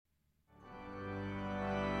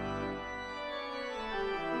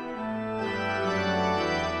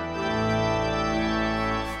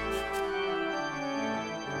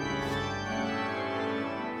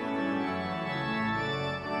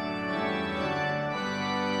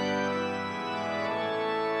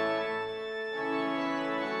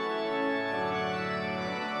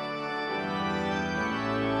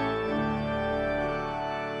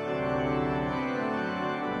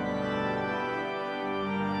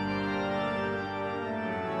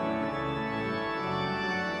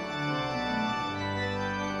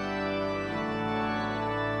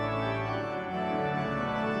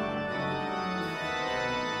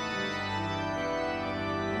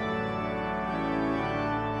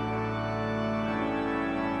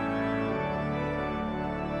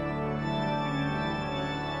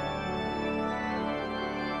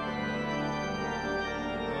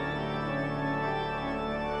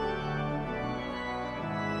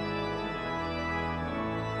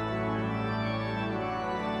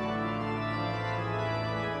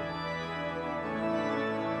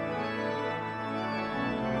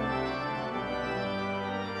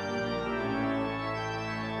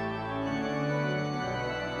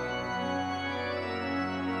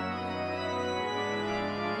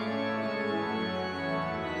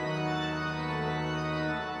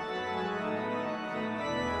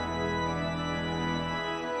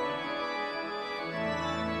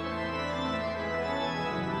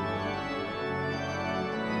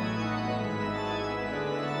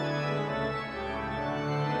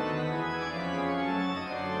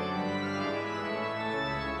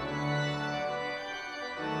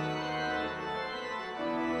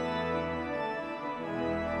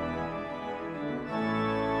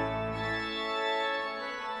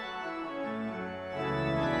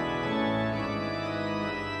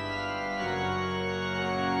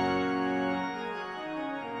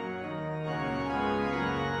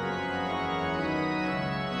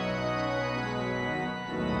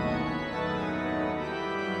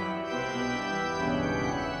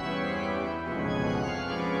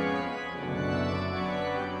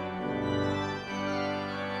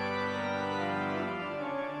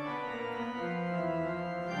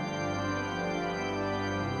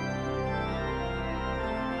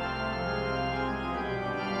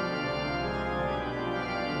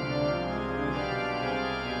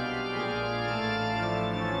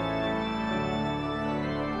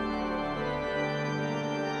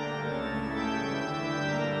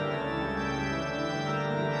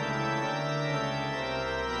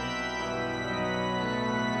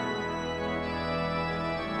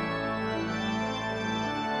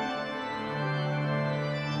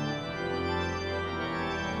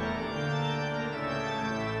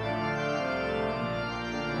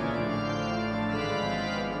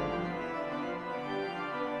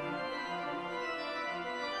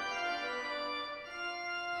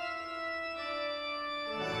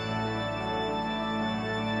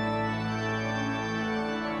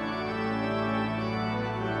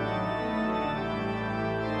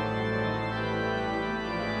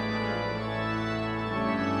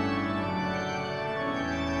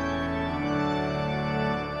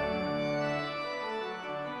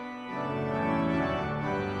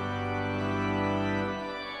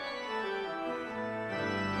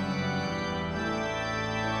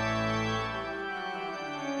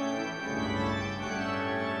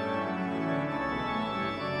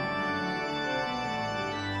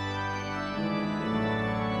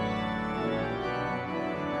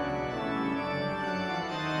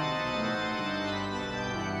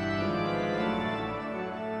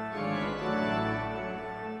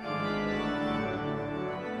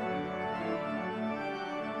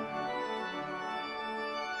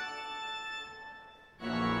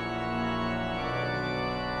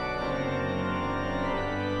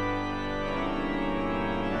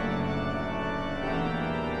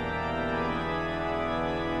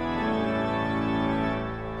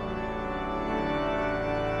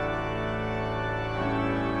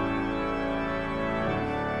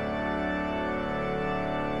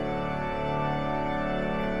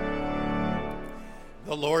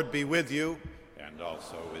The Lord be with you, and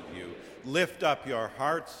also with you. Lift up your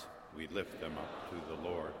hearts. We lift them up to the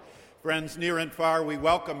Lord. Friends near and far, we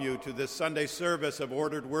welcome you to this Sunday service of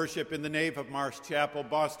ordered worship in the nave of Marsh Chapel,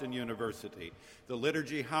 Boston University. The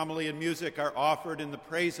liturgy, homily, and music are offered in the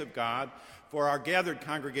praise of God for our gathered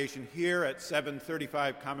congregation here at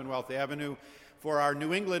 735 Commonwealth Avenue, for our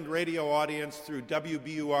New England radio audience through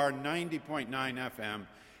WBUR 90.9 FM,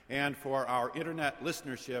 and for our internet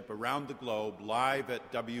listenership around the globe live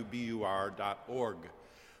at WBUR.org.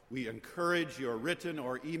 We encourage your written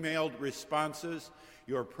or emailed responses,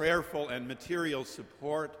 your prayerful and material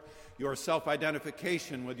support, your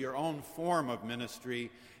self-identification with your own form of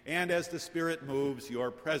ministry, and as the Spirit moves,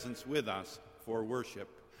 your presence with us for worship.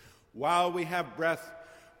 While we have breath,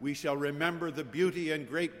 we shall remember the beauty and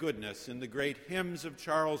great goodness in the great hymns of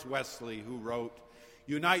Charles Wesley, who wrote,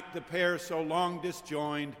 "Unite the pair so long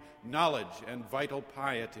disjoined, knowledge and vital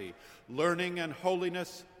piety, learning and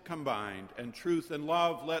holiness combined, and truth and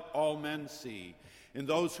love let all men see. In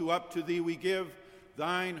those who up to thee we give,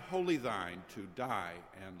 thine, wholly thine, to die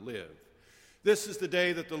and live." This is the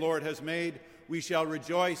day that the Lord has made. We shall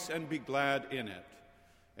rejoice and be glad in it.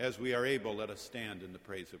 As we are able, let us stand in the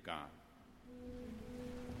praise of God.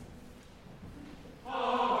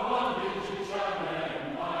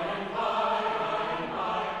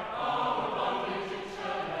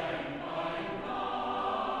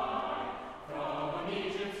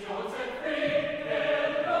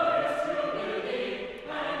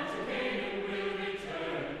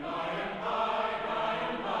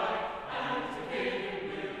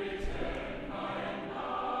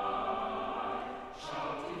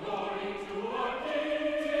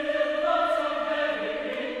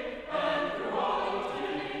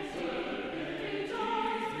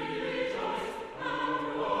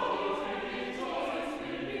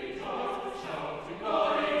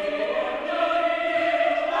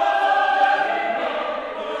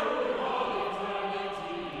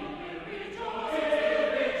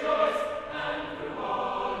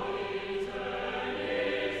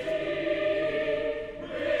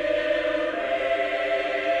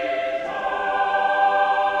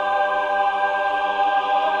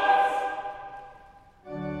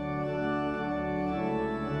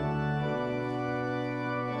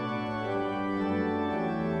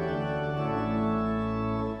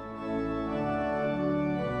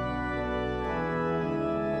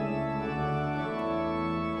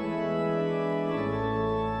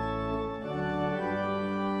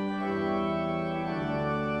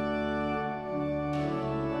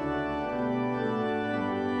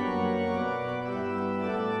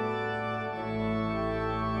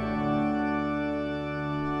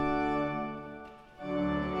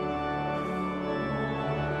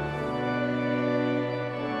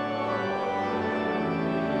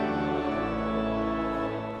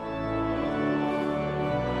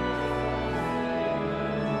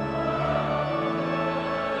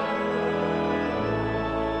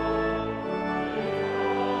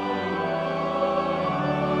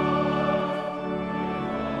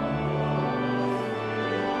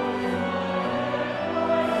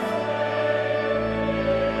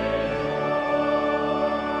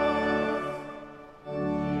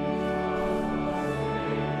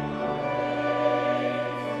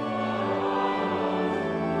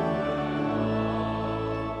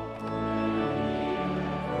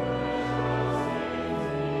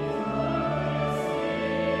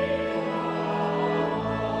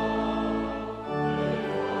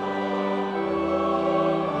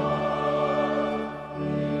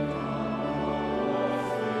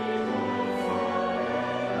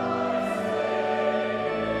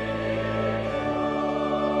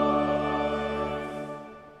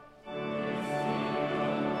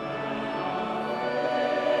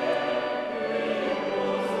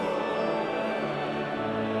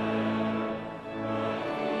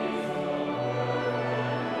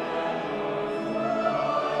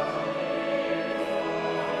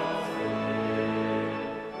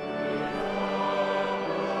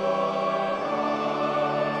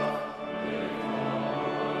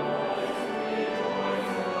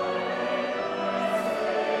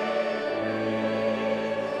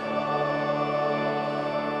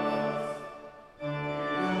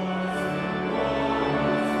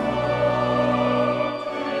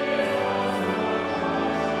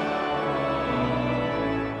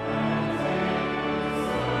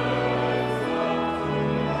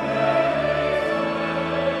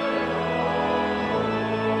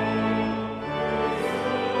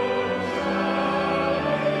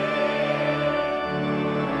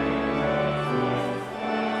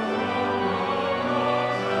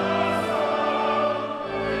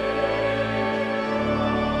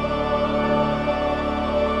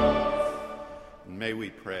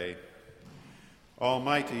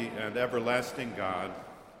 Almighty and everlasting God,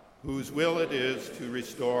 whose will it is to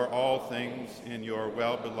restore all things in your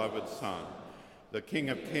well-beloved Son, the King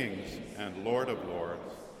of kings and Lord of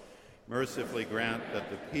lords, mercifully grant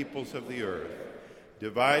that the peoples of the earth,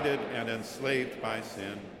 divided and enslaved by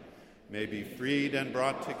sin, may be freed and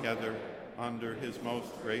brought together under his most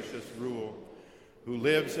gracious rule, who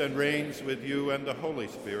lives and reigns with you and the Holy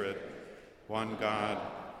Spirit, one God,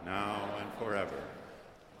 now and forever.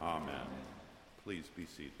 Amen. Please be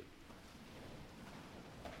seated.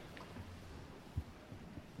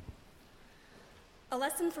 A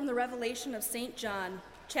lesson from the Revelation of St. John,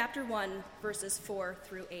 chapter 1, verses 4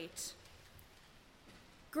 through 8.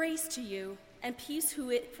 Grace to you and peace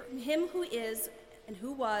from him who is and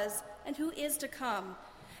who was and who is to come,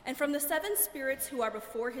 and from the seven spirits who are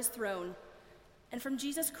before his throne, and from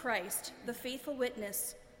Jesus Christ, the faithful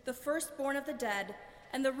witness, the firstborn of the dead,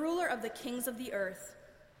 and the ruler of the kings of the earth.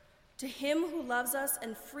 To him who loves us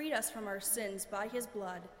and freed us from our sins by his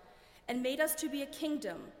blood, and made us to be a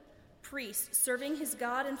kingdom, priests serving his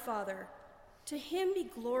God and Father, to him be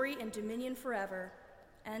glory and dominion forever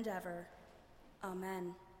and ever.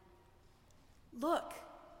 Amen. Look,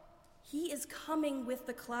 he is coming with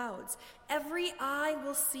the clouds. Every eye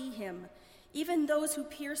will see him, even those who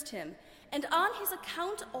pierced him, and on his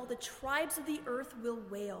account all the tribes of the earth will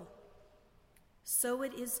wail. So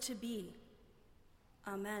it is to be.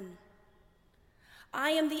 Amen.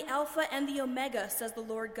 I am the Alpha and the Omega, says the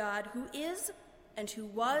Lord God, who is and who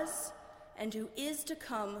was and who is to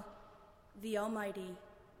come, the Almighty.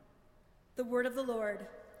 The word of the Lord.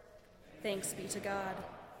 Thanks be to God.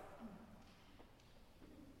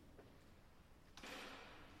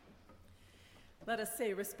 Let us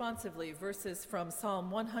say responsively verses from Psalm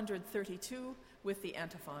 132 with the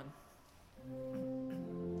antiphon.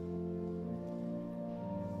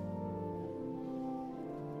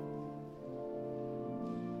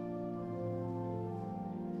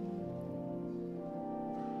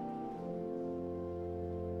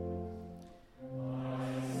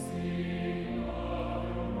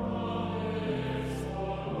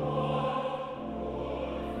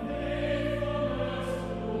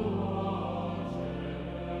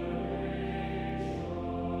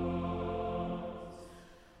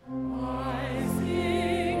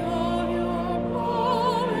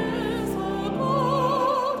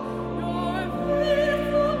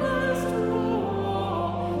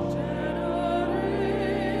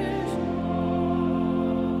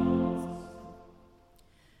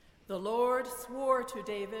 The Lord swore to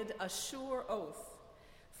David a sure oath,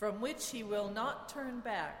 from which he will not turn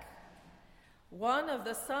back. One of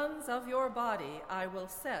the sons of your body I will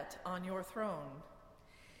set on your throne.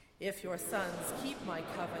 If your sons keep my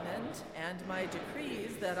covenant and my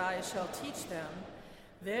decrees that I shall teach them,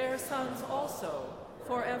 their sons also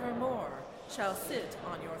forevermore shall sit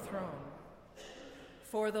on your throne.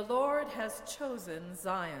 For the Lord has chosen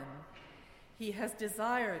Zion. He has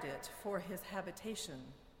desired it for his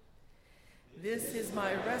habitation. This is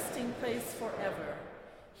my resting place forever.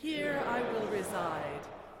 Here I will reside,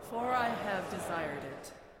 for I have desired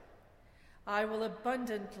it. I will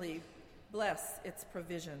abundantly bless its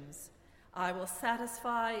provisions. I will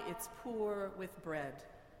satisfy its poor with bread.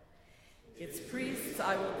 Its priests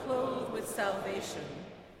I will clothe with salvation,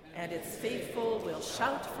 and its faithful will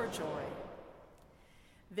shout for joy.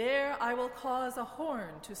 There I will cause a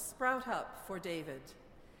horn to sprout up for David.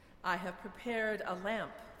 I have prepared a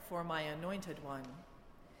lamp for my anointed one.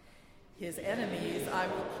 His enemies I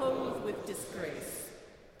will clothe with disgrace,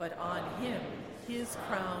 but on him his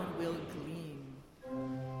crown will gleam.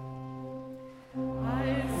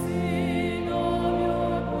 I sing of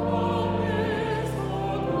your promise,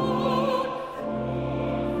 O God,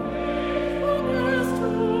 your faithfulness to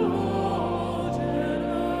all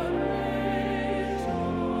generations.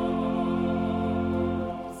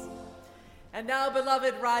 And now,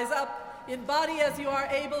 beloved, rise up, in body as you are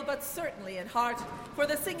able, but certainly in heart, for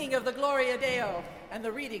the singing of the Gloria Deo and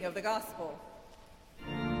the reading of the Gospel.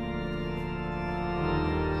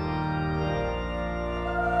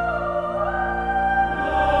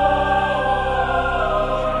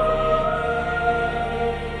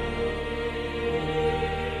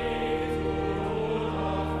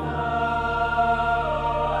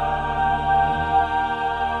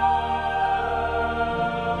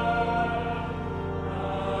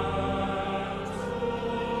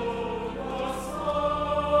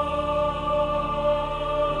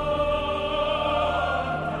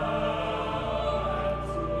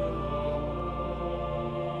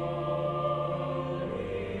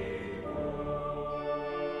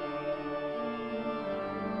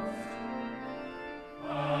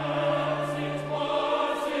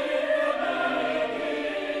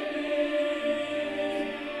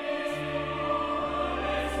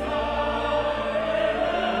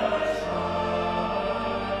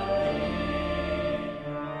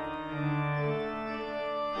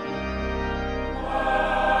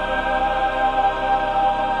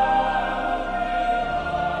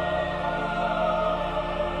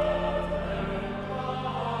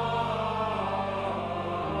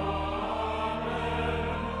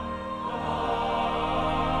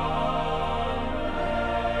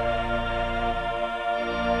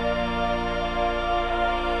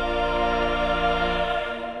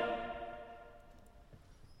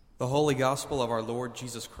 Holy Gospel of our Lord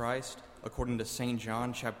Jesus Christ, according to St.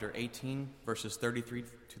 John chapter 18, verses 33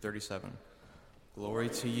 to 37. Glory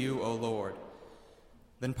to you, O Lord.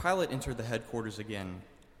 Then Pilate entered the headquarters again,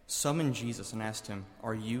 summoned Jesus, and asked him,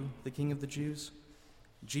 "Are you the king of the Jews?"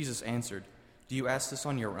 Jesus answered, "Do you ask this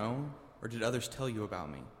on your own, or did others tell you about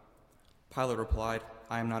me?" Pilate replied,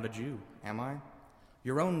 "I am not a Jew, am I?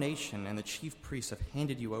 Your own nation and the chief priests have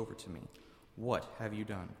handed you over to me. What have you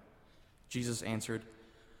done?" Jesus answered,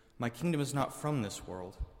 "My kingdom is not from this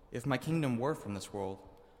world. If my kingdom were from this world,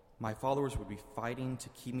 my followers would be fighting to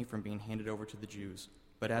keep me from being handed over to the Jews.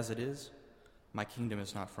 But as it is, my kingdom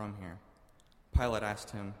is not from here." Pilate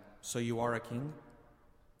asked him, "So you are a king?"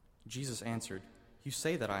 Jesus answered, "You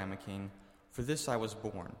say that I am a king. For this I was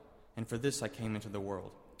born, and for this I came into the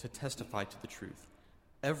world, to testify to the truth.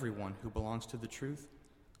 Everyone who belongs to the truth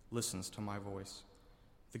listens to my voice."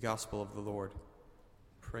 The Gospel of the Lord.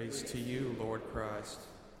 Praise to you, Lord Christ.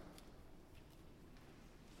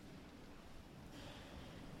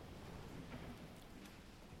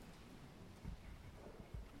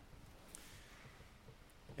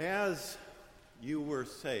 As you were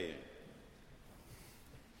saying.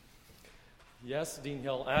 Yes, Dean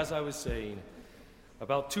Hill, as I was saying,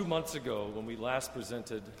 about 2 months ago when we last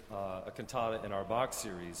presented a cantata in our Bach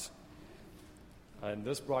series, and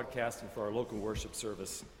this broadcasting for our local worship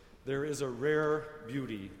service, there is a rare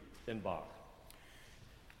beauty in Bach.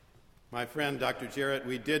 My friend, Dr. Jarrett,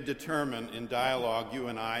 we did determine in dialogue, you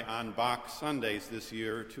and I, on Bach Sundays this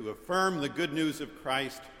year to affirm the good news of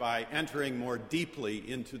Christ by entering more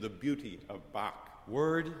deeply into the beauty of Bach.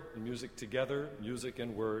 Word and music together, music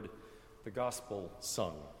and word, the gospel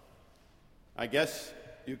sung. I guess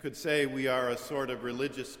you could say we are a sort of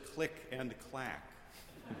religious click and clack.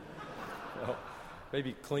 Well,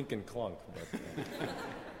 maybe clink and clunk, but...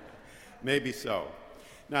 Maybe so.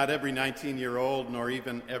 Not every 19-year-old, nor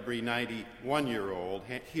even every 91-year-old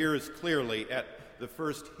hears clearly at the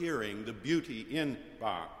first hearing the beauty in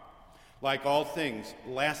Bach. Like all things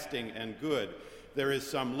lasting and good, there is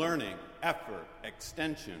some learning, effort,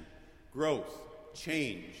 extension, growth,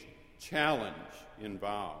 change, challenge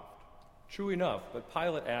involved. True enough, but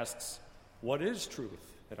Pilate asks, "What is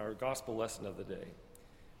truth?" in our gospel lesson of the day.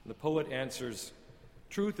 And the poet answers,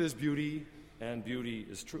 "Truth is beauty, and beauty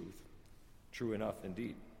is truth." True enough,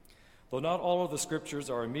 indeed. Though not all of the scriptures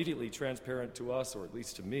are immediately transparent to us, or at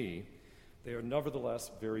least to me, they are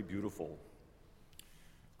nevertheless very beautiful.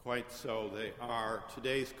 Quite so they are.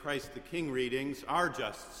 Today's Christ the King readings are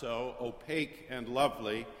just so, opaque and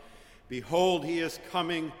lovely. "Behold, he is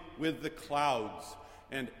coming with the clouds,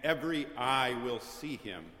 and every eye will see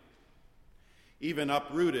him." Even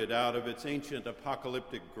uprooted out of its ancient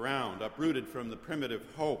apocalyptic ground, uprooted from the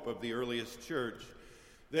primitive hope of the earliest church,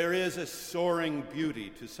 there is a soaring beauty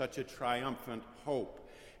to such a triumphant hope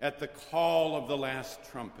at the call of the last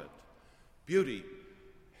trumpet. Beauty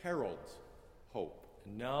heralds hope.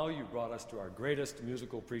 And now you brought us to our greatest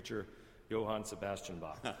musical preacher, Johann Sebastian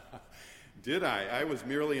Bach. Did I? I was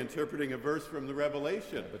merely interpreting a verse from the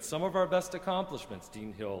Revelation. But some of our best accomplishments,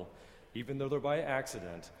 Dean Hill, even though they're by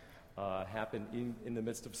accident, happen in the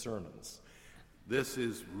midst of sermons. This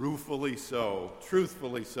is ruefully so,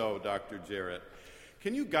 truthfully so, Dr. Jarrett.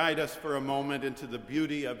 Can you guide us for a moment into the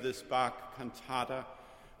beauty of this Bach cantata?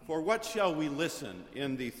 For what shall we listen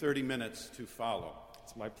in the 30 minutes to follow?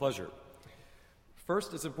 It's my pleasure.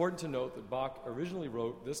 First, it's important to note that Bach originally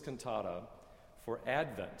wrote this cantata for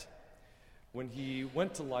Advent. When he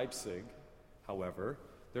went to Leipzig, however,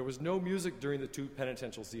 there was no music during the 2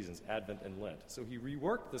 penitential seasons, Advent and Lent. So he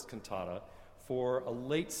reworked this cantata for a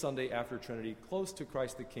late Sunday after Trinity, close to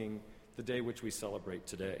Christ the King, the day which we celebrate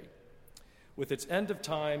today. With its end of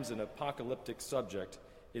times and apocalyptic subject,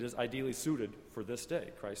 it is ideally suited for this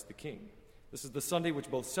day, Christ the King. This is the Sunday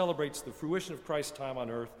which both celebrates the fruition of Christ's time on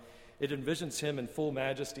earth, it envisions him in full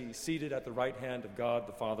majesty, seated at the right hand of God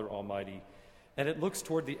the Father Almighty, and it looks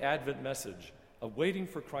toward the Advent message of waiting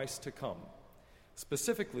for Christ to come,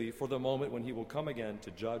 specifically for the moment when he will come again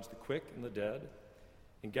to judge the quick and the dead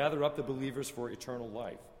and gather up the believers for eternal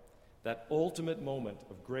life, that ultimate moment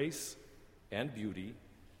of grace and beauty,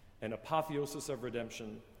 an apotheosis of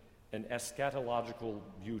redemption, and eschatological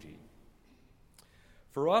beauty.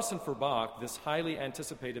 For us and for Bach, this highly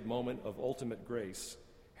anticipated moment of ultimate grace,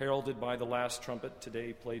 heralded by the last trumpet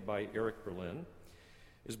today played by Eric Berlin,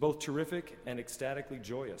 is both terrific and ecstatically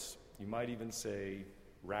joyous. You might even say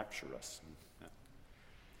rapturous.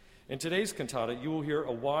 In today's cantata, you will hear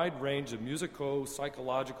a wide range of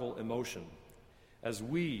musico-psychological emotion as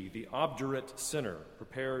we, the obdurate sinner,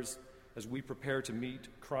 as we prepare to meet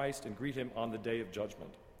Christ and greet him on the day of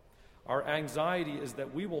judgment. Our anxiety is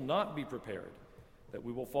that we will not be prepared, that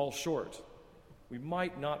we will fall short. We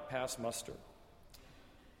might not pass muster.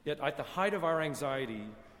 Yet at the height of our anxiety,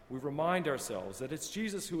 we remind ourselves that it's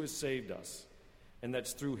Jesus who has saved us, and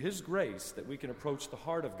that's through his grace that we can approach the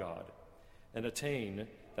heart of God and attain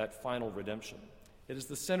that final redemption. It is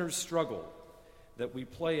the sinner's struggle that we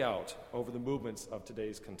play out over the movements of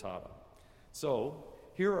today's cantata. So,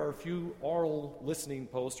 here are a few oral listening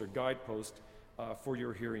posts or guideposts for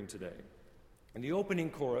your hearing today. In the opening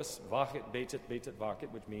chorus, Wachet, Betet, Betet,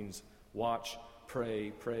 Wachet, which means watch,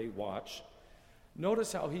 pray, pray, watch,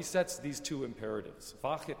 notice how he sets these two imperatives.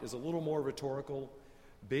 Wachet is a little more rhetorical.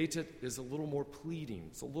 Betet is a little more pleading.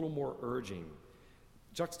 It's a little more urging.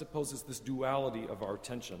 Juxtaposes this duality of our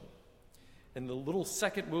tension. In the little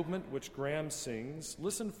second movement, which Graham sings,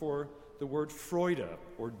 listen for the word Freude,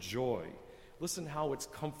 or joy. Listen how it's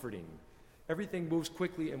comforting. Everything moves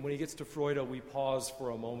quickly, and when he gets to Freude, we pause for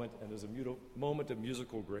a moment, and there's a moment of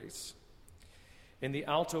musical grace. In the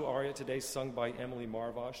alto aria today, sung by Emily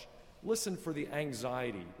Marvash, listen for the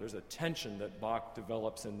anxiety. There's a tension that Bach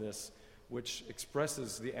develops in this, which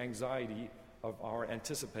expresses the anxiety of our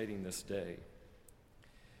anticipating this day.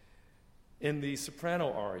 In the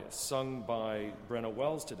soprano aria, sung by Brenna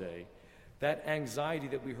Wells today, that anxiety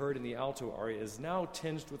that we heard in the alto aria is now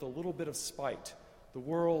tinged with a little bit of spite. The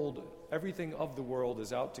world, everything of the world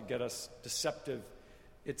is out to get us deceptive.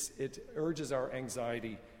 It urges our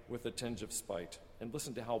anxiety with a tinge of spite. And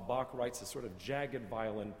listen to how Bach writes a sort of jagged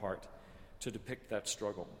violin part to depict that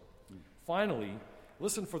struggle. Finally,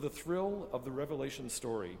 listen for the thrill of the Revelation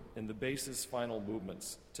story in the bass's final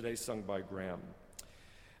movements, today sung by Graham.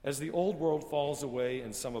 As the old world falls away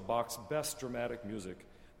in some of Bach's best dramatic music,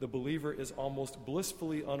 the believer is almost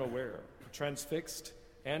blissfully unaware, transfixed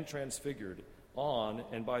and transfigured on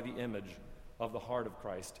and by the image of the heart of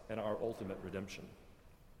Christ and our ultimate redemption.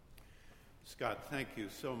 Scott, thank you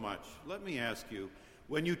so much. Let me ask you,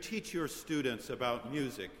 when you teach your students about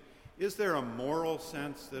music, is there a moral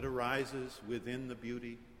sense that arises within the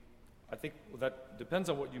beauty? I think that depends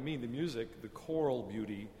on what you mean. The music, the choral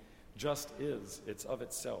beauty, just is. It's of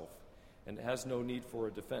itself, and it has no need for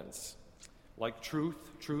a defense. Like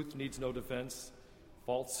truth needs no defense.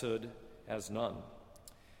 Falsehood has none.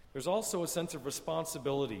 There's also a sense of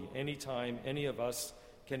responsibility anytime any of us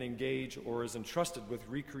can engage or is entrusted with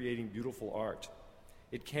recreating beautiful art.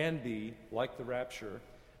 It can be, like the rapture,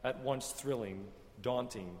 at once thrilling,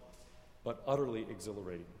 daunting, but utterly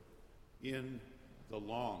exhilarating. In the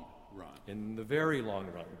long run. In the very long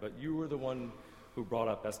run. But you were the one who brought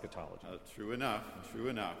up eschatology. True enough,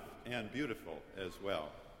 and beautiful as well.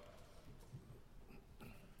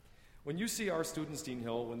 When you see our students, Dean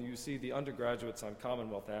Hill, when you see the undergraduates on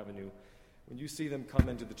Commonwealth Avenue, when you see them come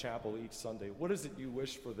into the chapel each Sunday, what is it you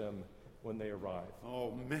wish for them when they arrive?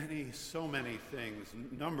 Oh, so many things,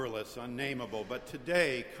 numberless, unnameable. But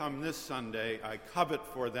today, come this Sunday, I covet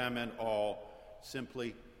for them and all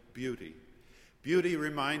simply beauty. Beauty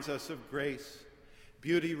reminds us of grace.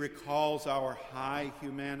 Beauty recalls our high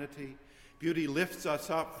humanity. Beauty lifts us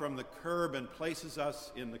up from the curb and places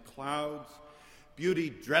us in the clouds. Beauty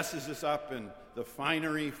dresses us up in the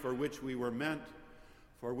finery for which we were meant,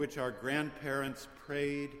 for which our grandparents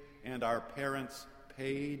prayed and our parents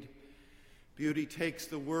paid. Beauty takes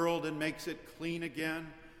the world and makes it clean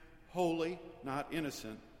again, holy, not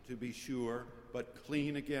innocent, to be sure, but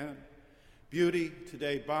clean again. Beauty,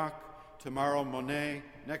 today Bach, tomorrow Monet,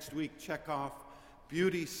 next week Chekhov.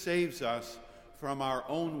 Beauty saves us from our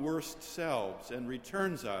own worst selves and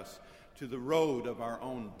returns us to the road of our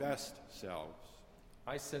own best selves.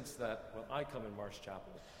 I sense that when I come in Marsh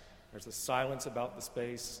Chapel. There's a silence about the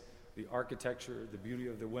space, the architecture, the beauty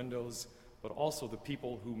of the windows, but also the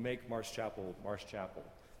people who make Marsh Chapel,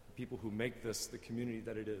 the people who make this the community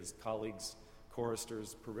that it is, colleagues,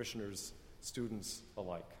 choristers, parishioners, students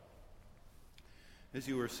alike. As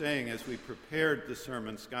you were saying, as we prepared the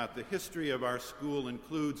sermon, Scott, the history of our school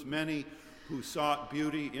includes many who sought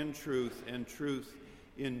beauty in truth and truth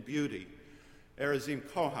in beauty. Erazim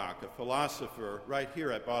Kohak, a philosopher right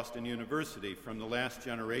here at Boston University from the last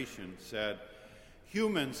generation, said,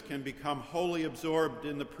 "Humans can become wholly absorbed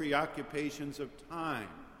in the preoccupations of time.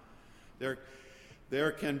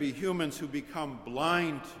 There can be humans who become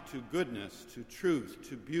blind to goodness, to truth,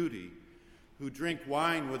 to beauty, who drink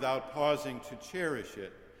wine without pausing to cherish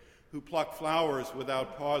it, who pluck flowers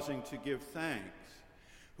without pausing to give thanks,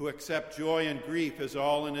 who accept joy and grief as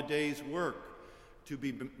all in a day's work, to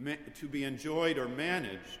be enjoyed or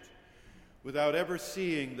managed without ever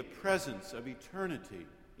seeing the presence of eternity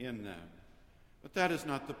in them." But that is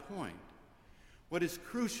not the point. What is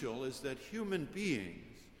crucial is that human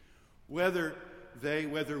beings, whether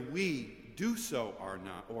we do so or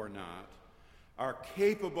not, are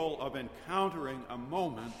capable of encountering a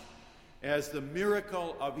moment as the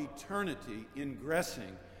miracle of eternity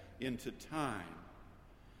ingressing into time.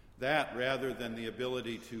 That, rather than the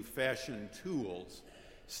ability to fashion tools,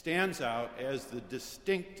 stands out as the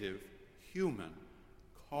distinctive human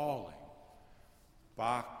calling.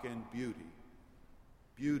 Bach and Beauty,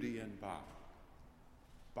 Beauty and Bach,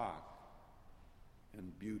 Bach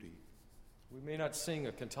and Beauty. We may not sing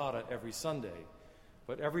a cantata every Sunday,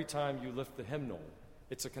 but every time you lift the hymnal,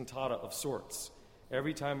 it's a cantata of sorts.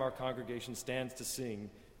 Every time our congregation stands to sing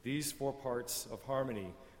these 4 parts of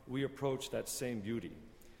harmony, we approach that same beauty.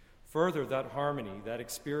 Further, that harmony, that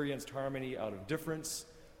experienced harmony out of difference,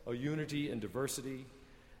 a unity in diversity,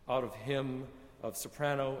 out of hymn, of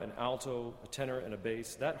soprano and alto, a tenor and a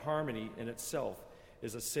bass, that harmony in itself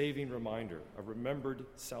is a saving reminder, a remembered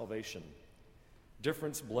salvation.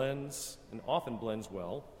 Difference blends, and often blends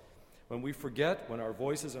well, when we forget, when our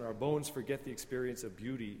voices and our bones forget the experience of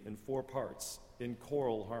beauty in 4 parts, in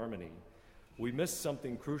choral harmony. We miss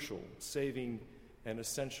something crucial, saving, and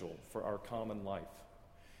essential for our common life.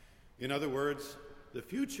 In other words, the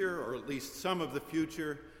future, or at least some of the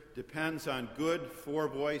future, depends on good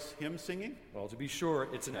 4-voice hymn singing? Well, to be sure,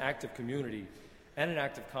 it's an act of community and an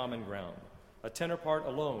act of common ground. A tenor part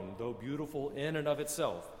alone, though beautiful in and of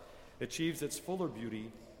itself, achieves its fuller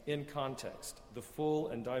beauty in context, the full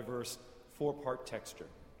and diverse 4-part texture.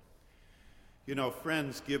 You know,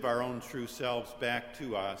 friends, give our own true selves back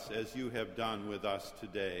to us as you have done with us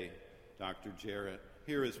today, Dr. Jarrett.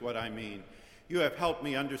 Here is what I mean. You have helped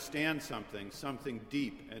me understand something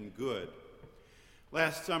deep and good.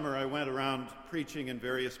 Last summer, I went around preaching in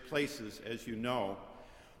various places, as you know.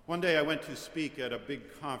 One day I went to speak at a big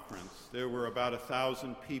conference. There were about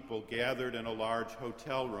 1,000 people gathered in a large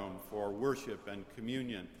hotel room for worship and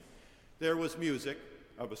communion. There was music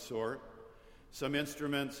of a sort, some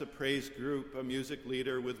instruments, a praise group, a music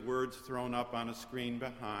leader with words thrown up on a screen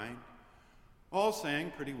behind. All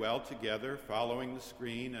sang pretty well together, following the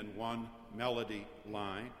screen and one melody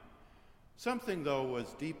line. Something, though,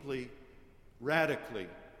 was deeply, radically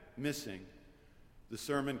missing. The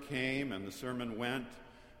sermon came and the sermon went,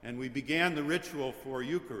 and we began the ritual for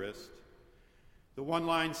Eucharist. The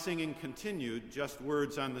one-line singing continued, just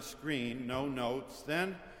words on the screen, no notes.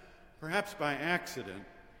 Then, perhaps by accident,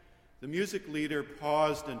 the music leader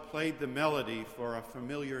paused and played the melody for a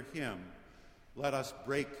familiar hymn, "Let Us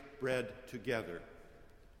Break Bread Together."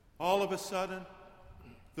 All of a sudden,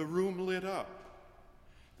 the room lit up.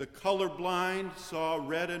 The colorblind saw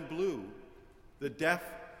red and blue. The deaf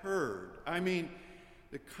heard.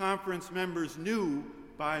 The conference members knew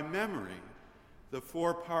by memory the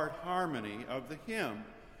 4-part harmony of the hymn.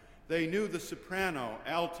 They knew the soprano,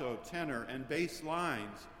 alto, tenor, and bass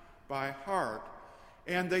lines by heart,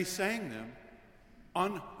 and they sang them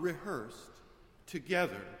unrehearsed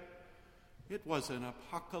together. It was an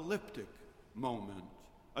apocalyptic moment,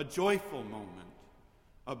 a joyful moment,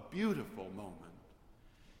 a beautiful moment,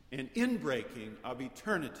 an inbreaking of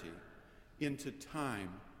eternity into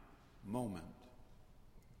time moment.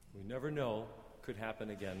 We never know could happen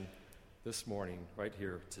again this morning, right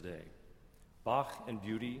here today. Bach and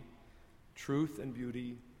beauty, truth and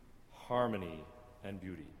beauty, harmony and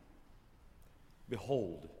beauty.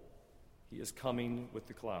 Behold, he is coming with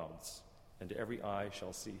the clouds, and every eye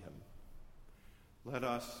shall see him. Let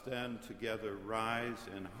us then together rise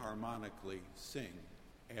and harmonically sing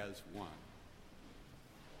as one.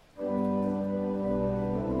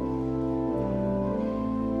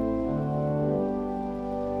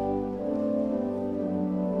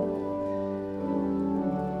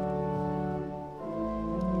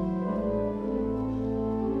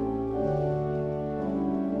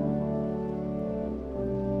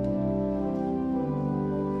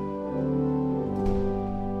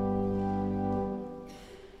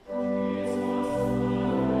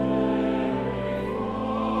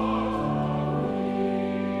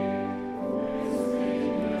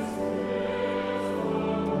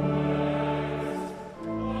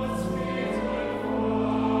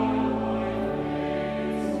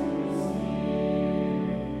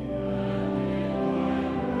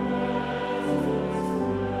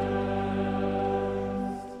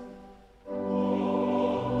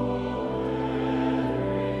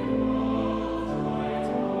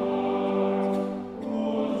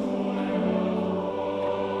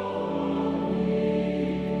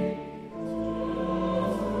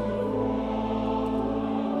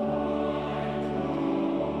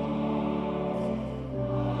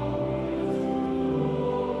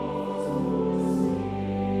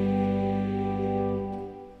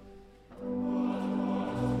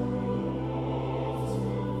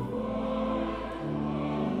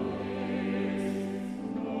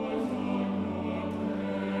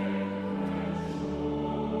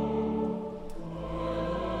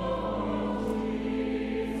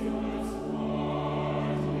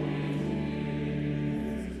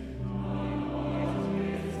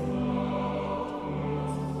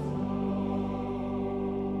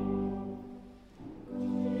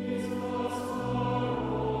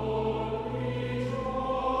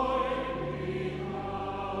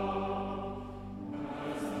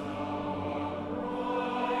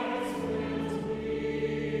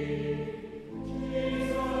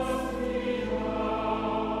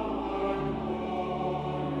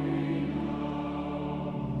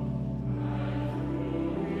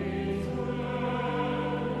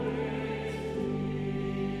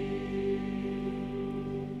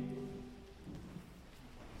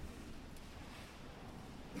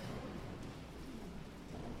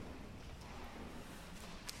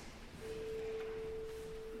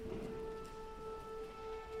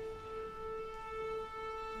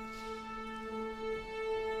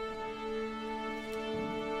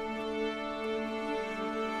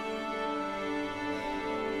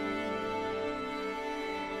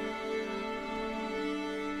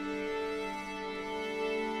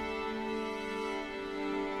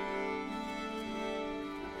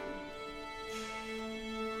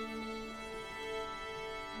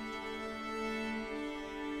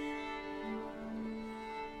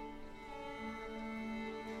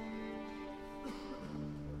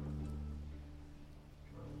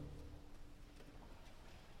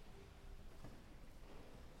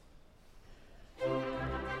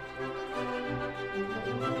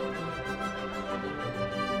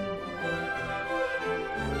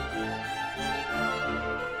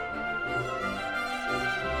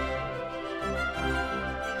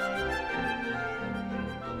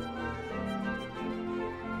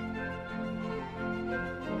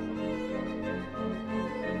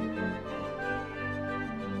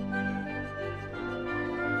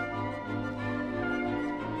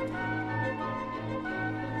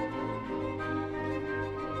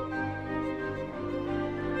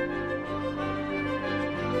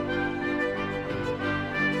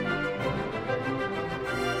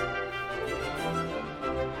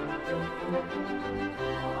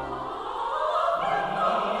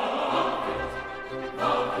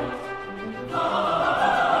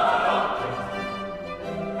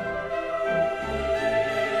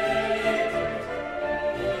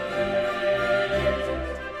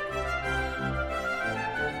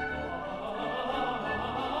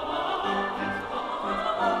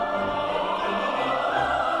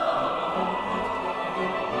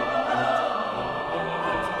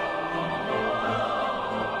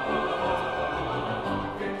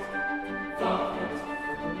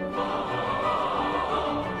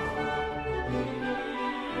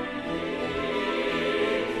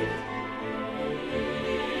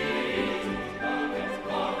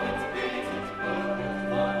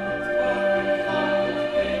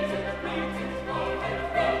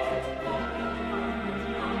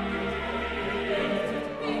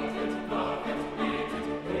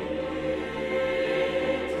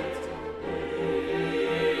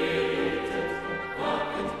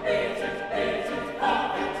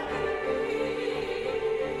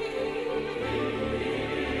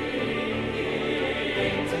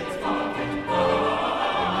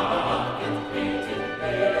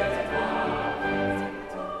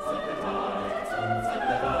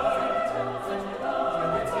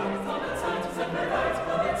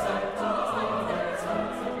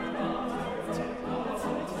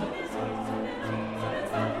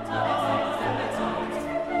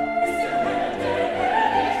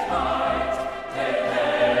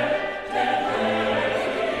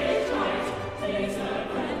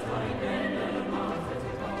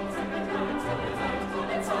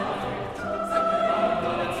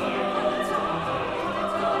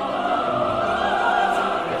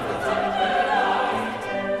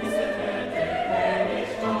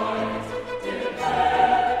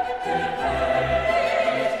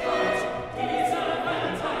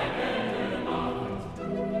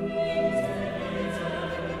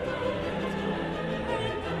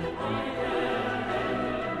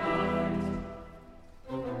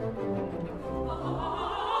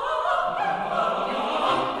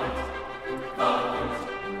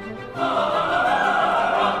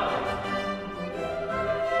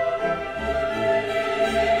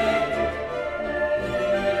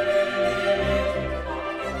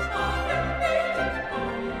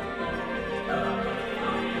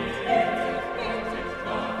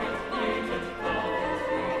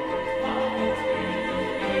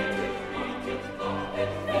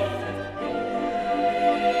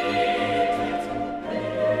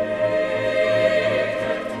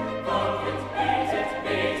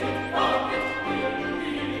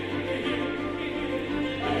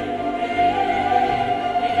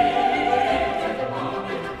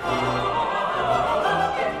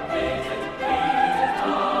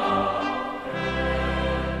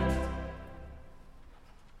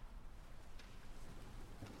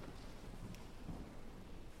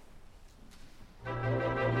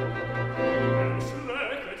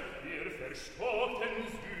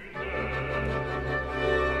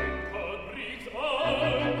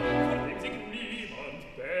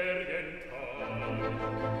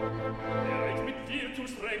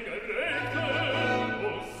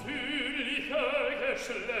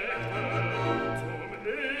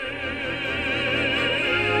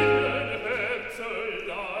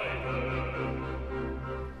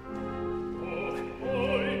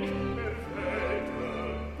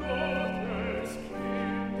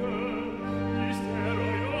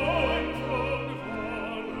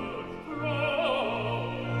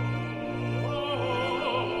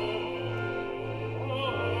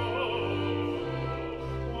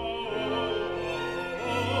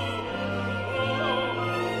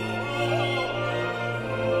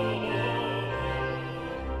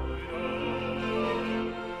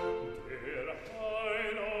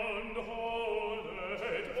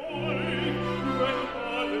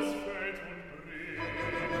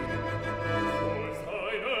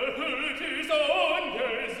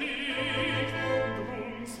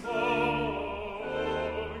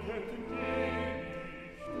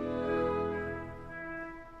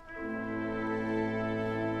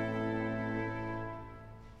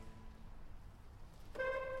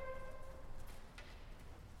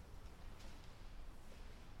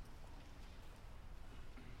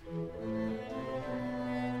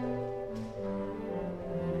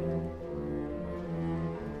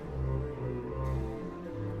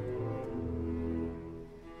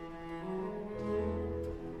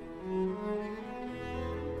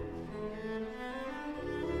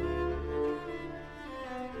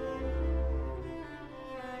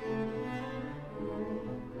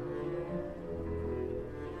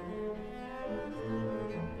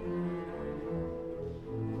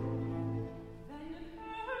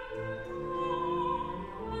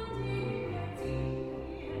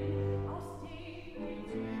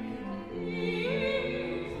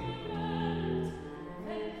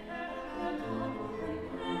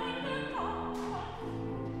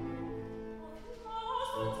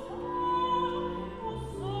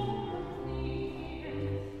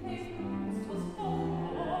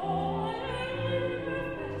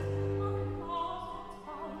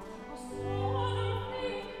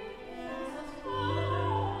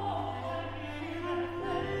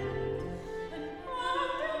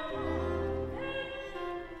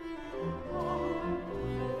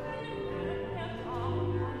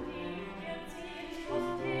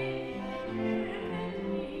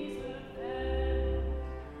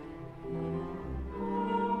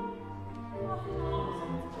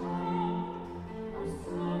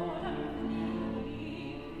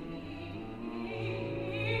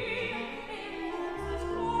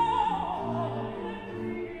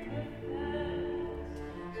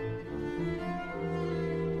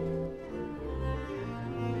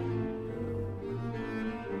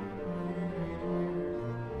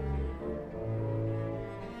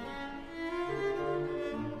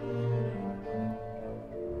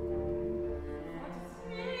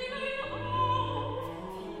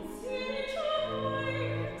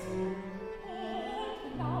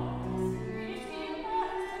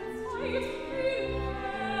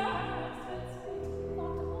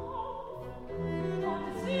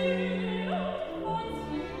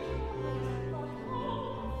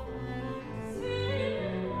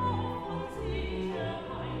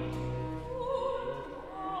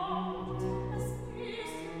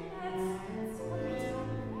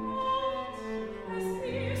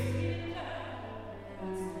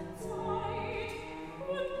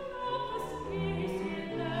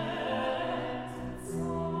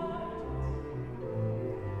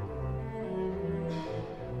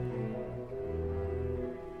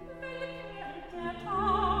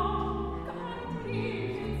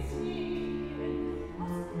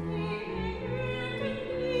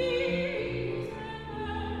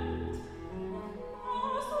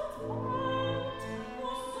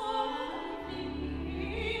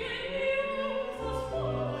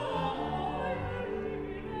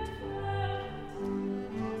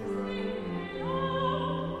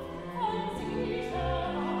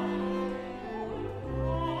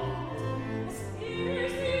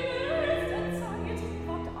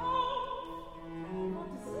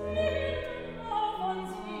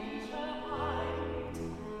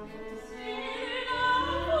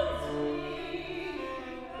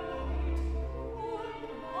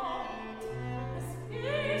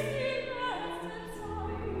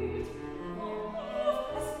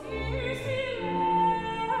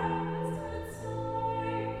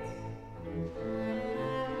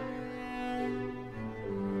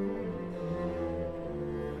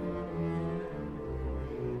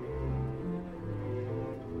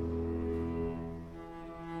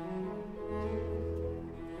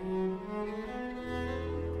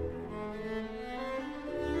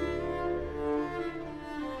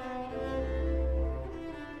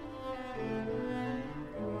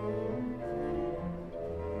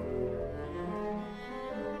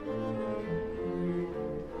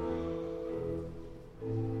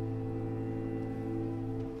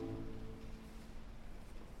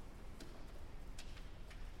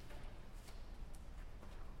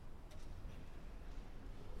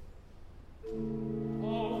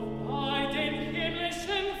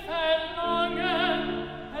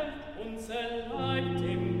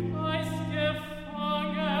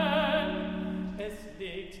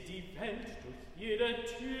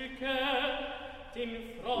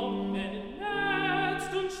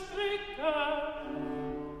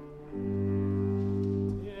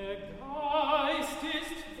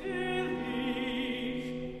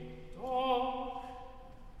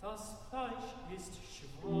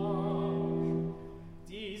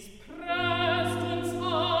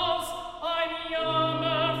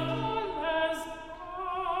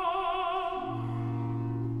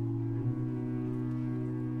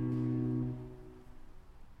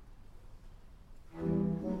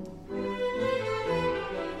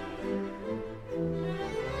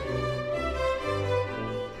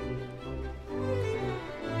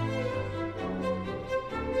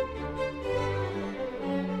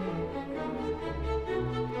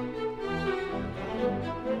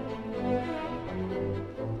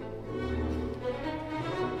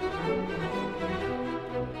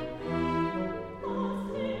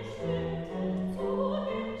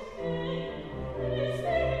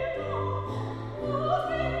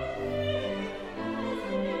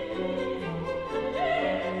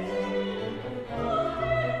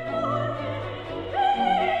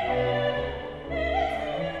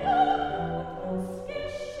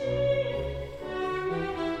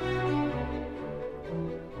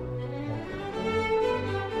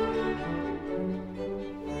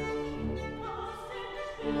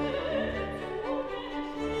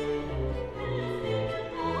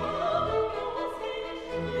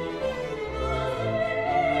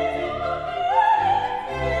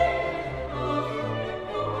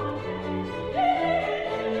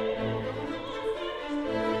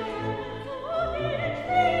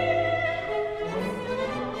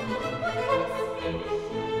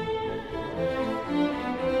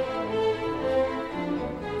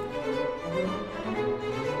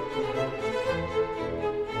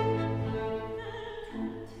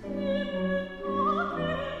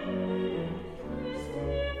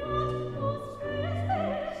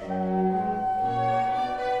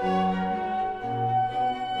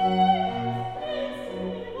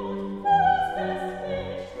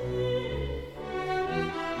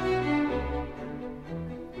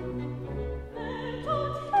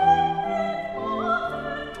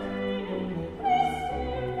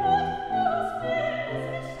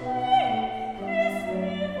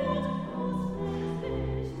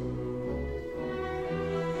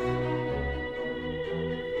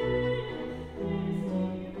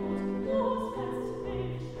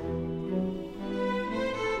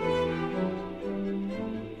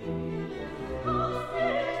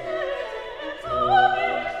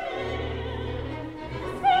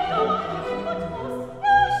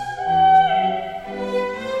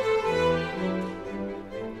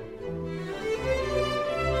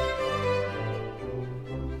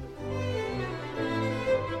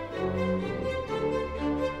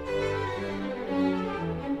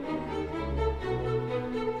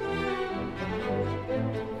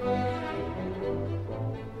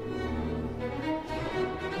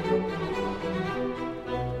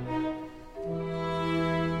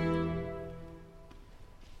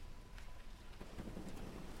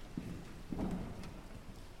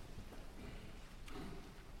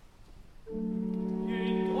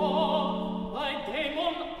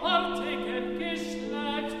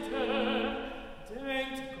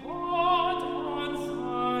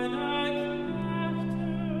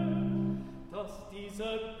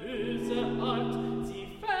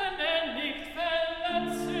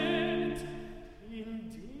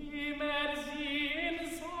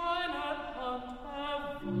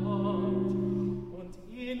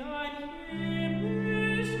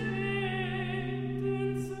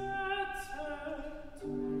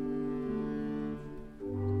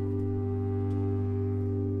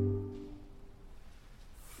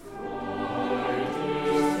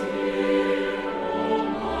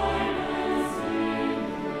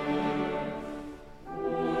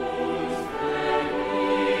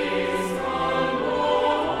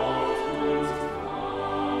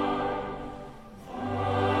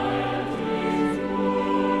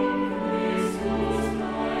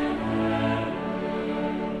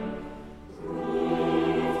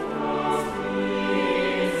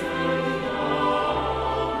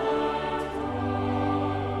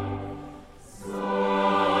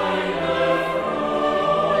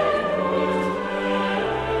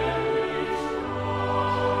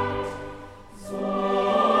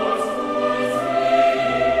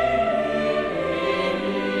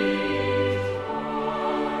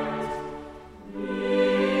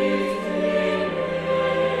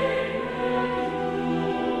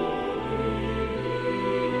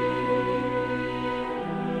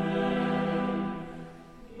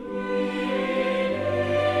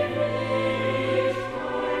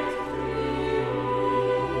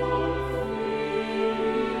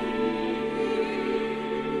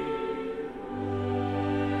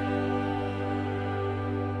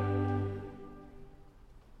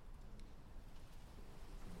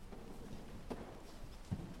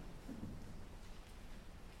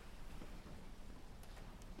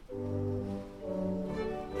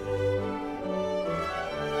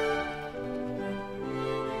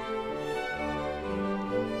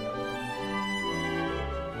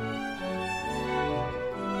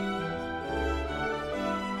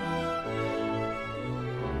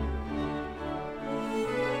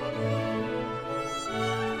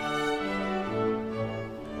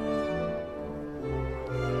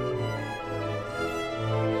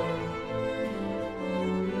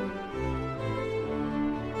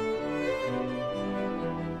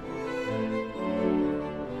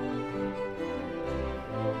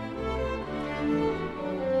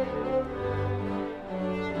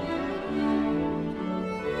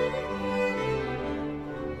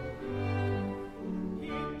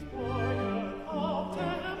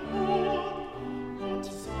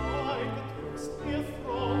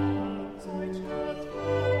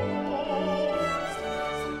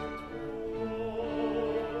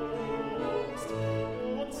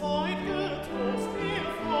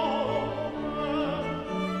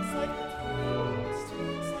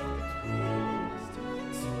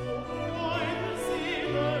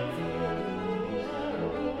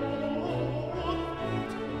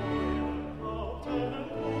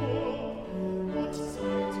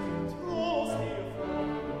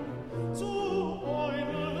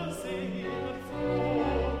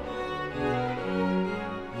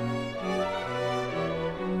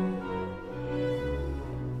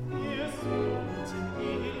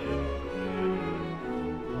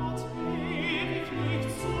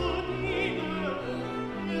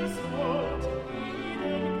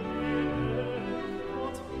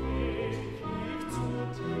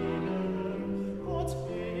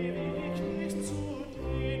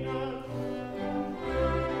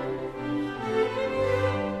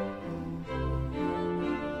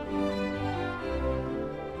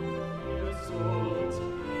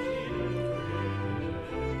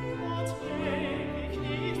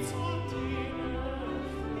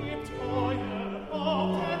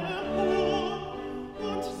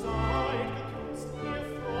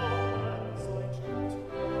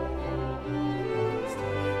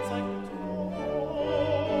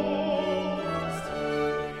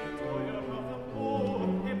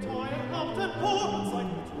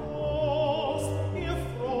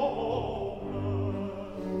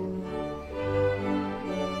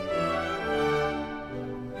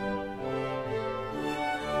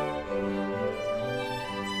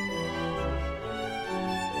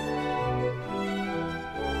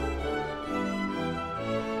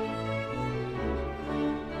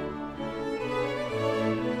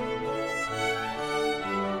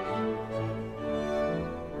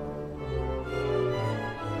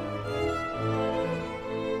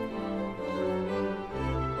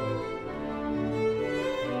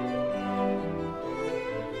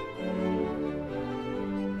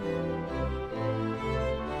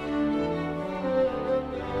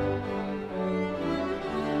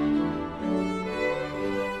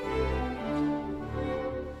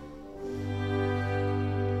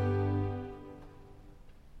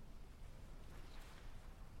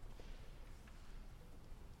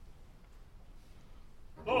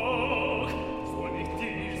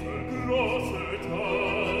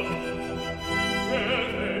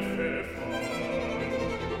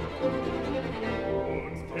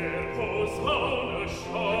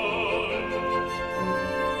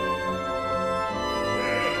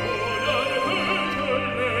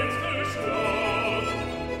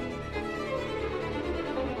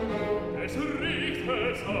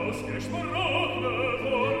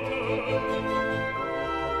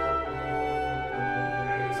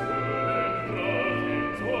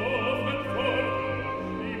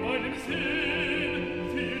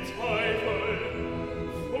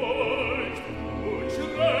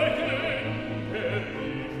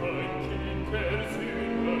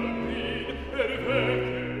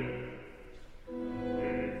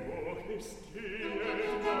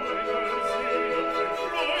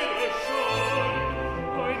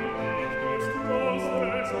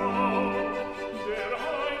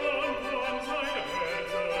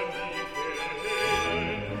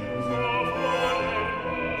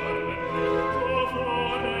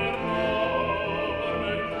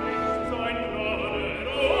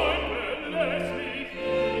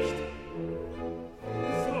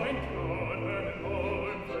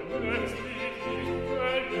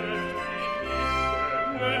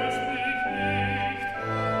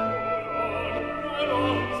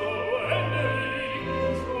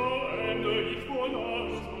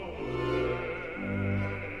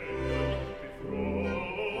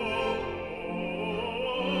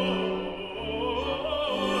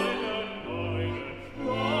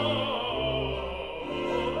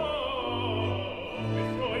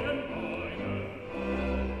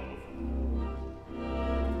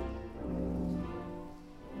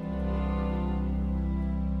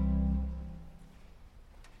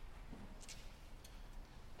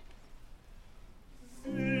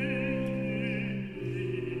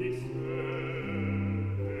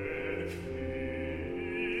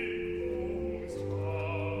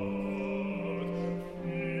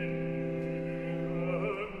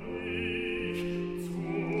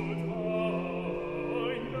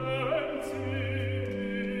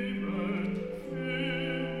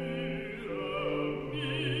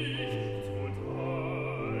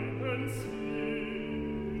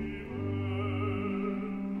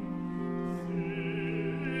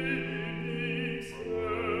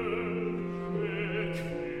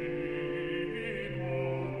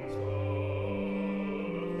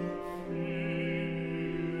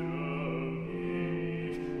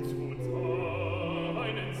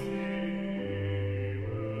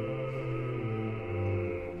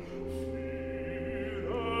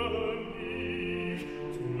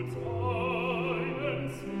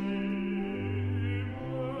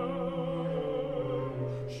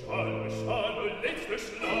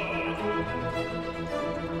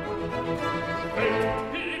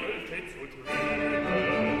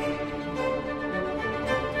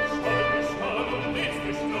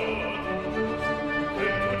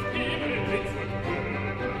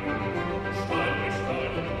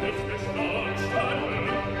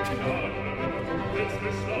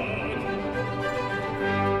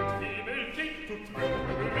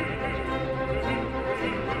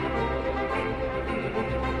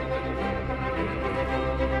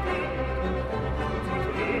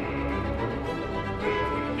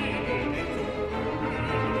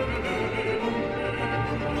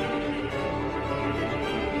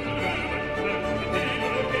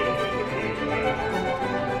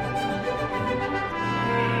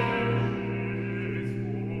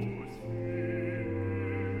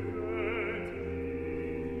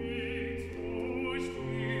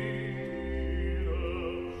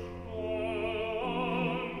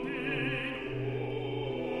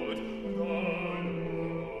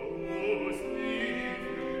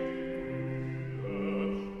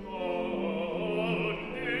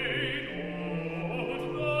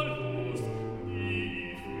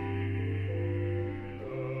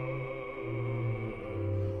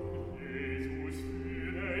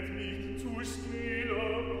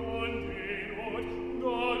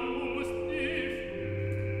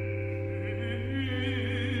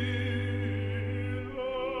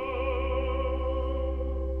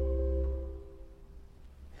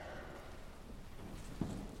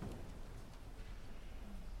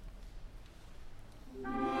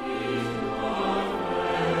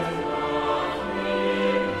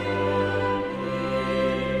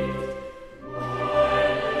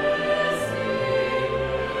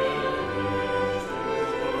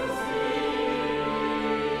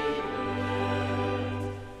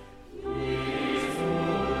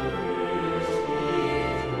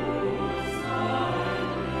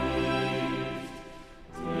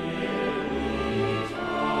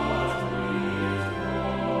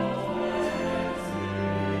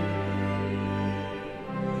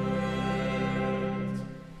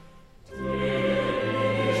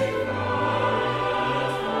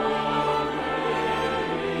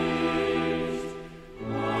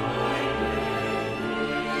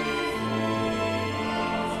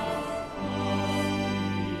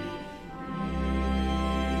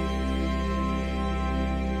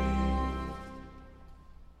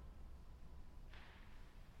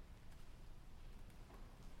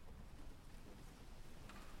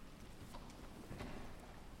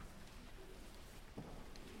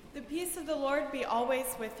 of the Lord be always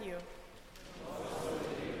with you.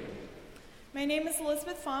 My name is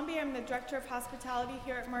Elizabeth Fomby. I'm the Director of Hospitality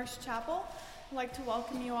here at Marsh Chapel. I'd like to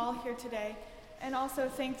welcome you all here today and also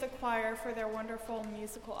thank the choir for their wonderful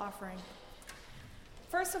musical offering.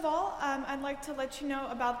 First of all, I'd like to let you know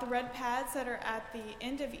about the red pads that are at the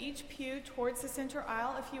end of each pew towards the center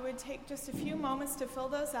aisle. If you would take just a few moments to fill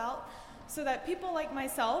those out so that people like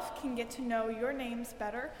myself can get to know your names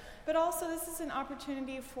better, but also this is an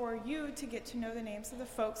opportunity for you to get to know the names of the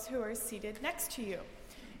folks who are seated next to you.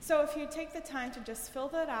 So if you take the time to just fill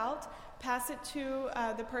that out, pass it to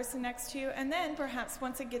the person next to you, and then perhaps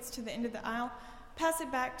once it gets to the end of the aisle, pass it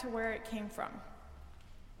back to where it came from.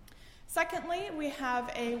 Secondly, we have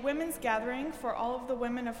a women's gathering for all of the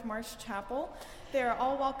women of Marsh Chapel. They are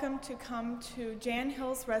all welcome to come to Jan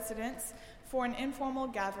Hill's residence for an informal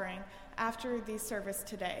gathering after the service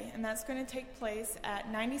today, and that's going to take place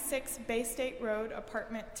at 96 Bay State Road,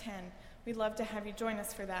 Apartment 10. We'd love to have you join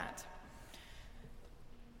us for that.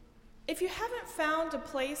 If you haven't found a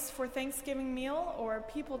place for Thanksgiving meal or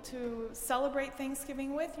people to celebrate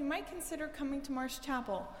Thanksgiving with, you might consider coming to Marsh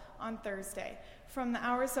Chapel on Thursday. From the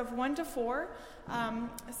hours of 1 to 4,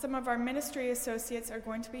 some of our ministry associates are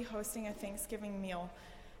going to be hosting a Thanksgiving meal.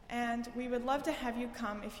 And we would love to have you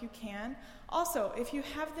come if you can. Also, if you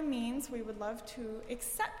have the means, we would love to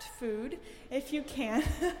accept food if you can.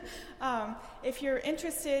 If you're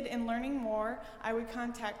interested in learning more, I would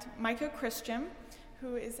contact Micah Christian,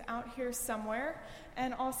 who is out here somewhere,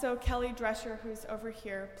 and also Kelly Drescher, who's over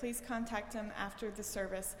here. Please contact him after the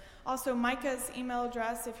service. Also, Micah's email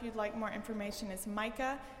address, if you'd like more information, is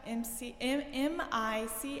Micah,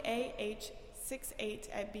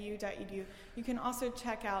 micah68@bu.edu. You can also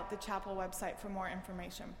check out the chapel website for more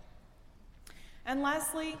information. And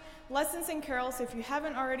lastly, Lessons and Carols, if you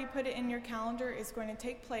haven't already put it in your calendar, is going to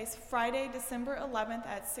take place Friday, December 11th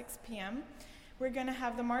at 6 p.m. We're going to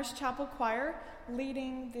have the Marsh Chapel Choir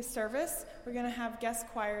leading the service. We're going to have guest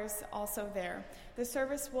choirs also there. The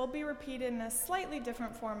service will be repeated in a slightly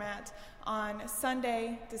different format on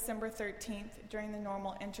Sunday, December 13th, during the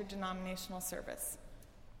normal interdenominational service.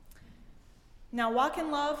 Now walk in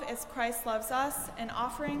love as Christ loves us, an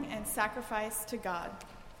offering and sacrifice to God.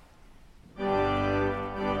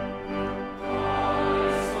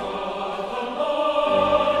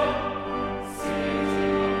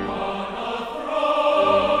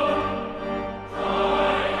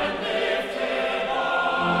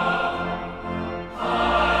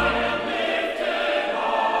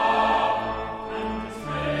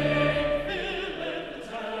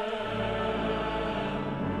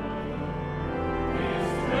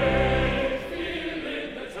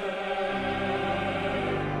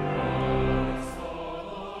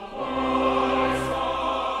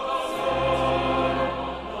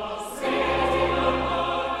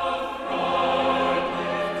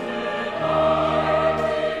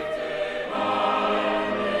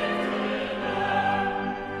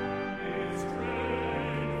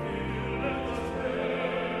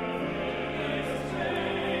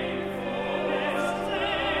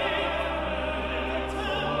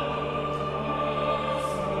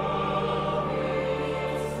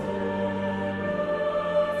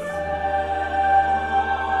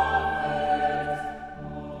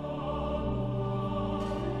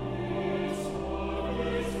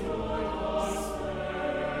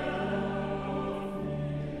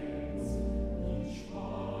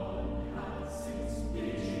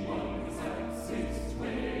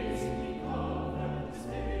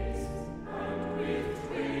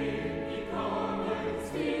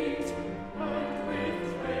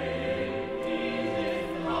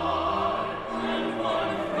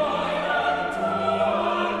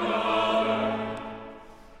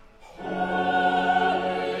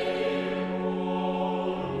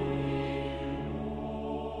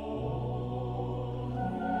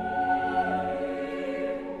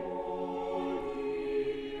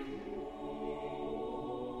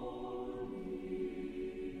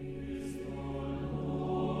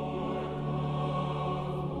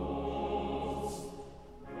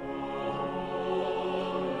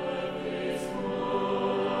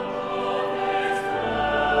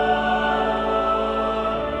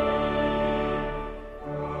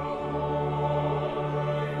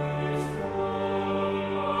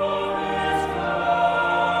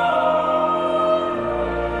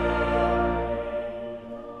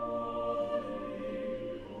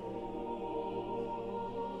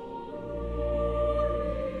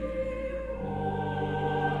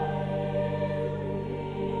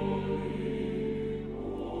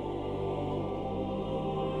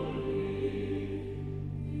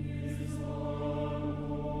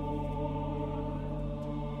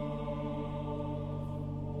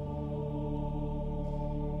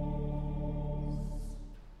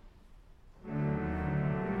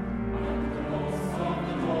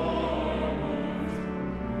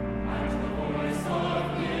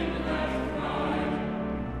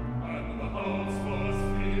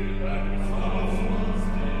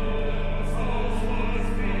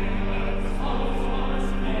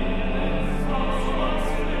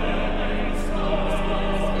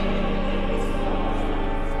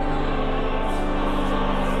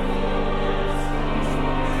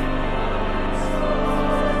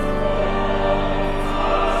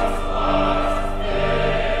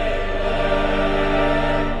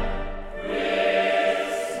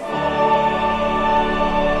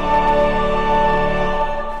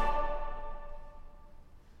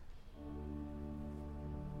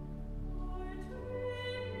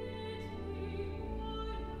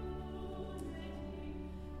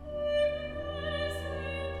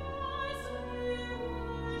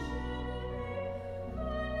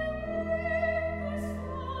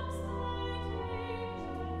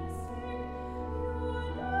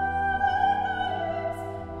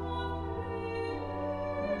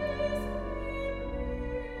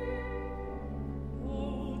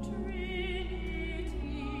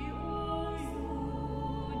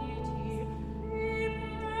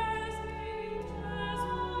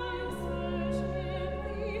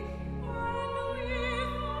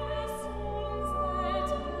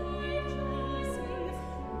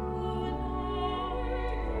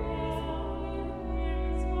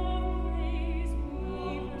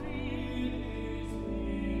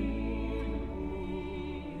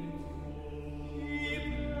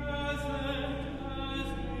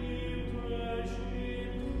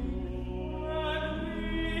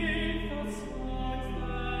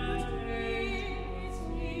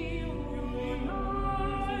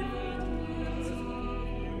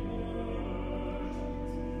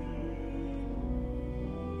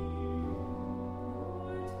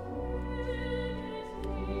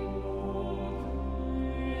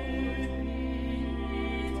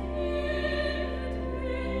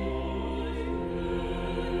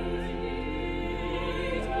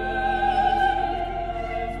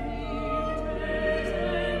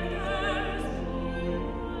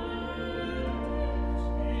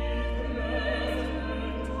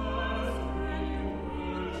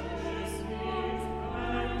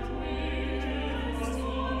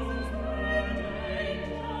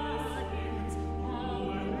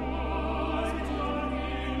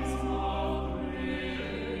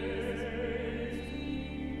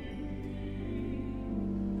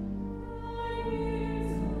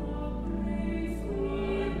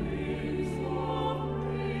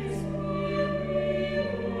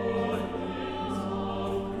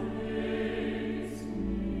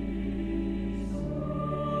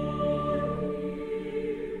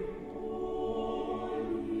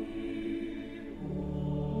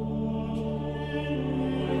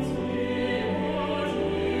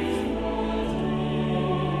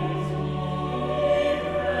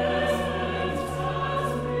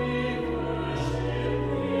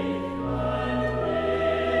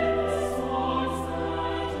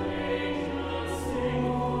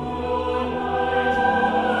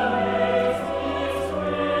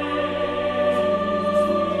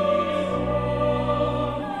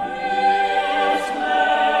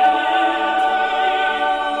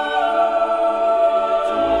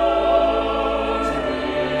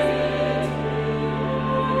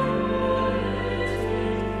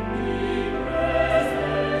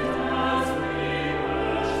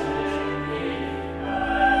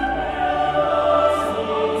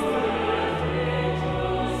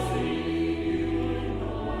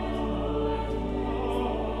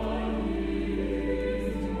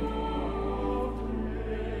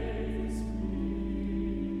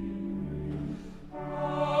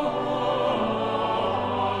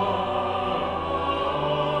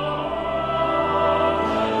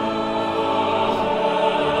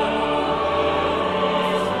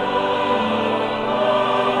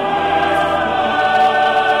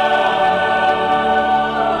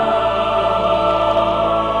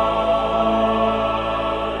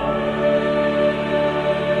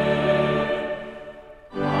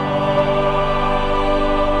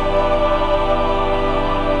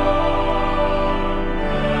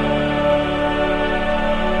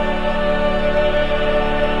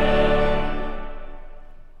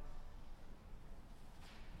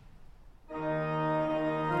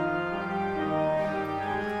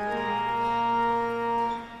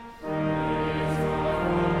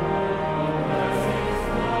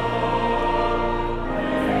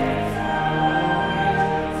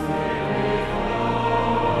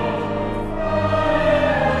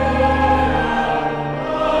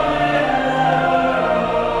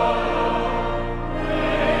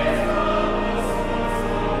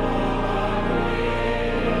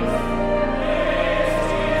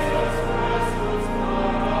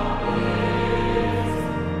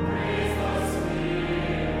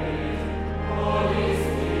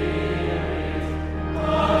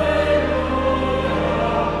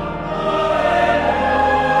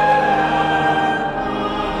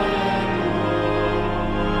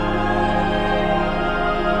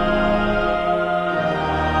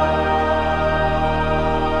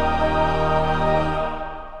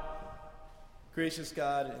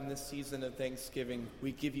 season of Thanksgiving,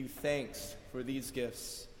 we give you thanks for these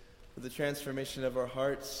gifts, for the transformation of our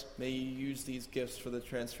hearts. May you use these gifts for the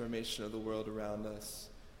transformation of the world around us.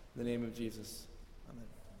 In the name of Jesus,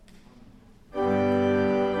 amen.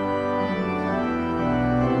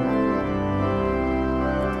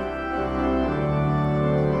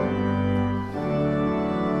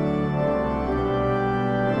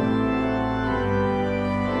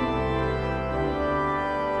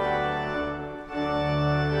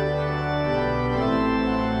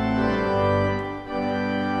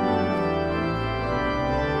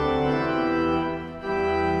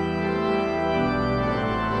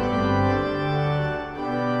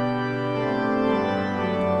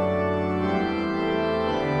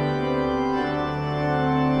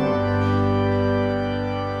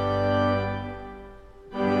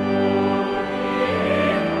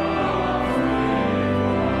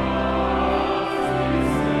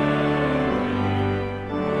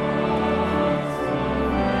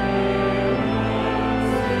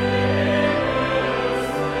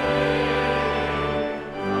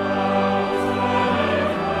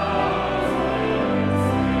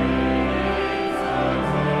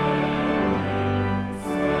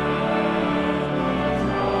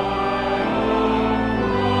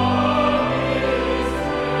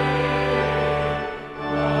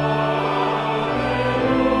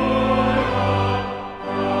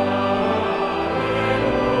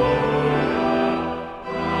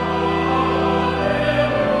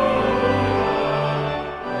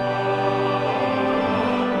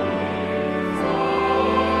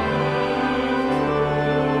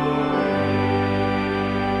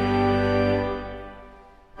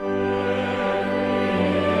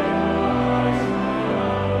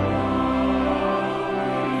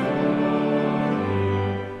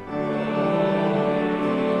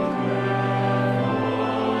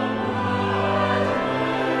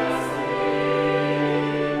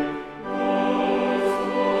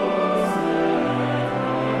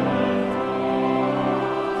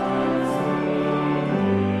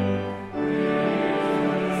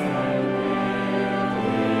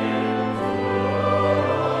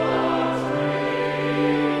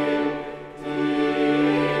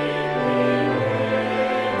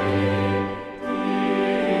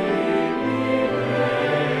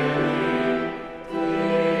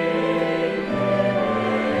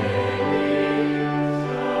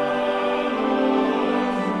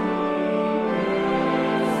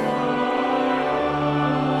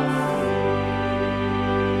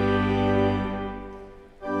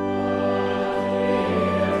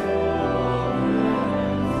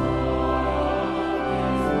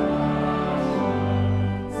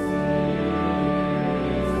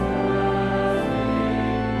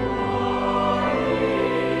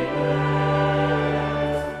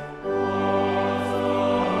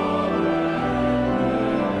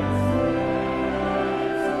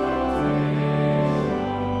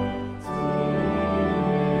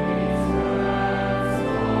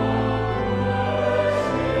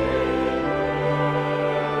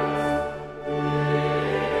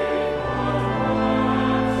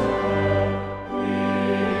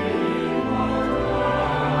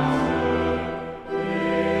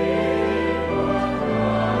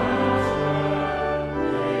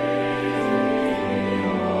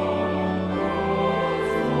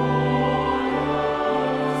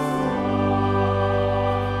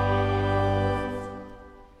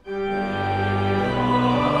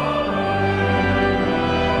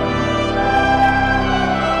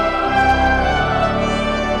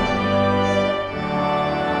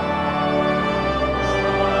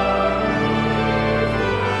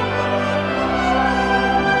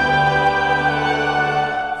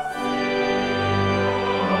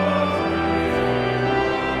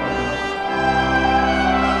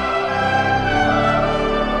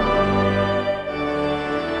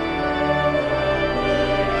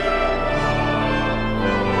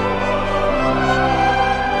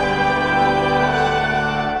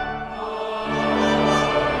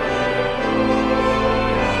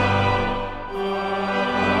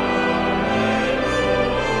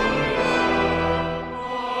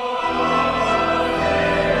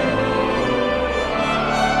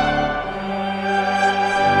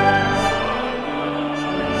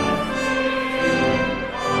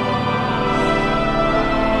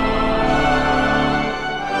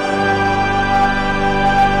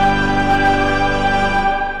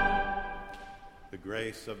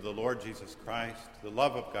 Jesus Christ, the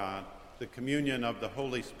love of God, the communion of the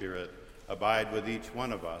Holy Spirit abide with each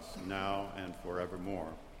one of us now and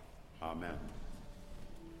forevermore. Amen.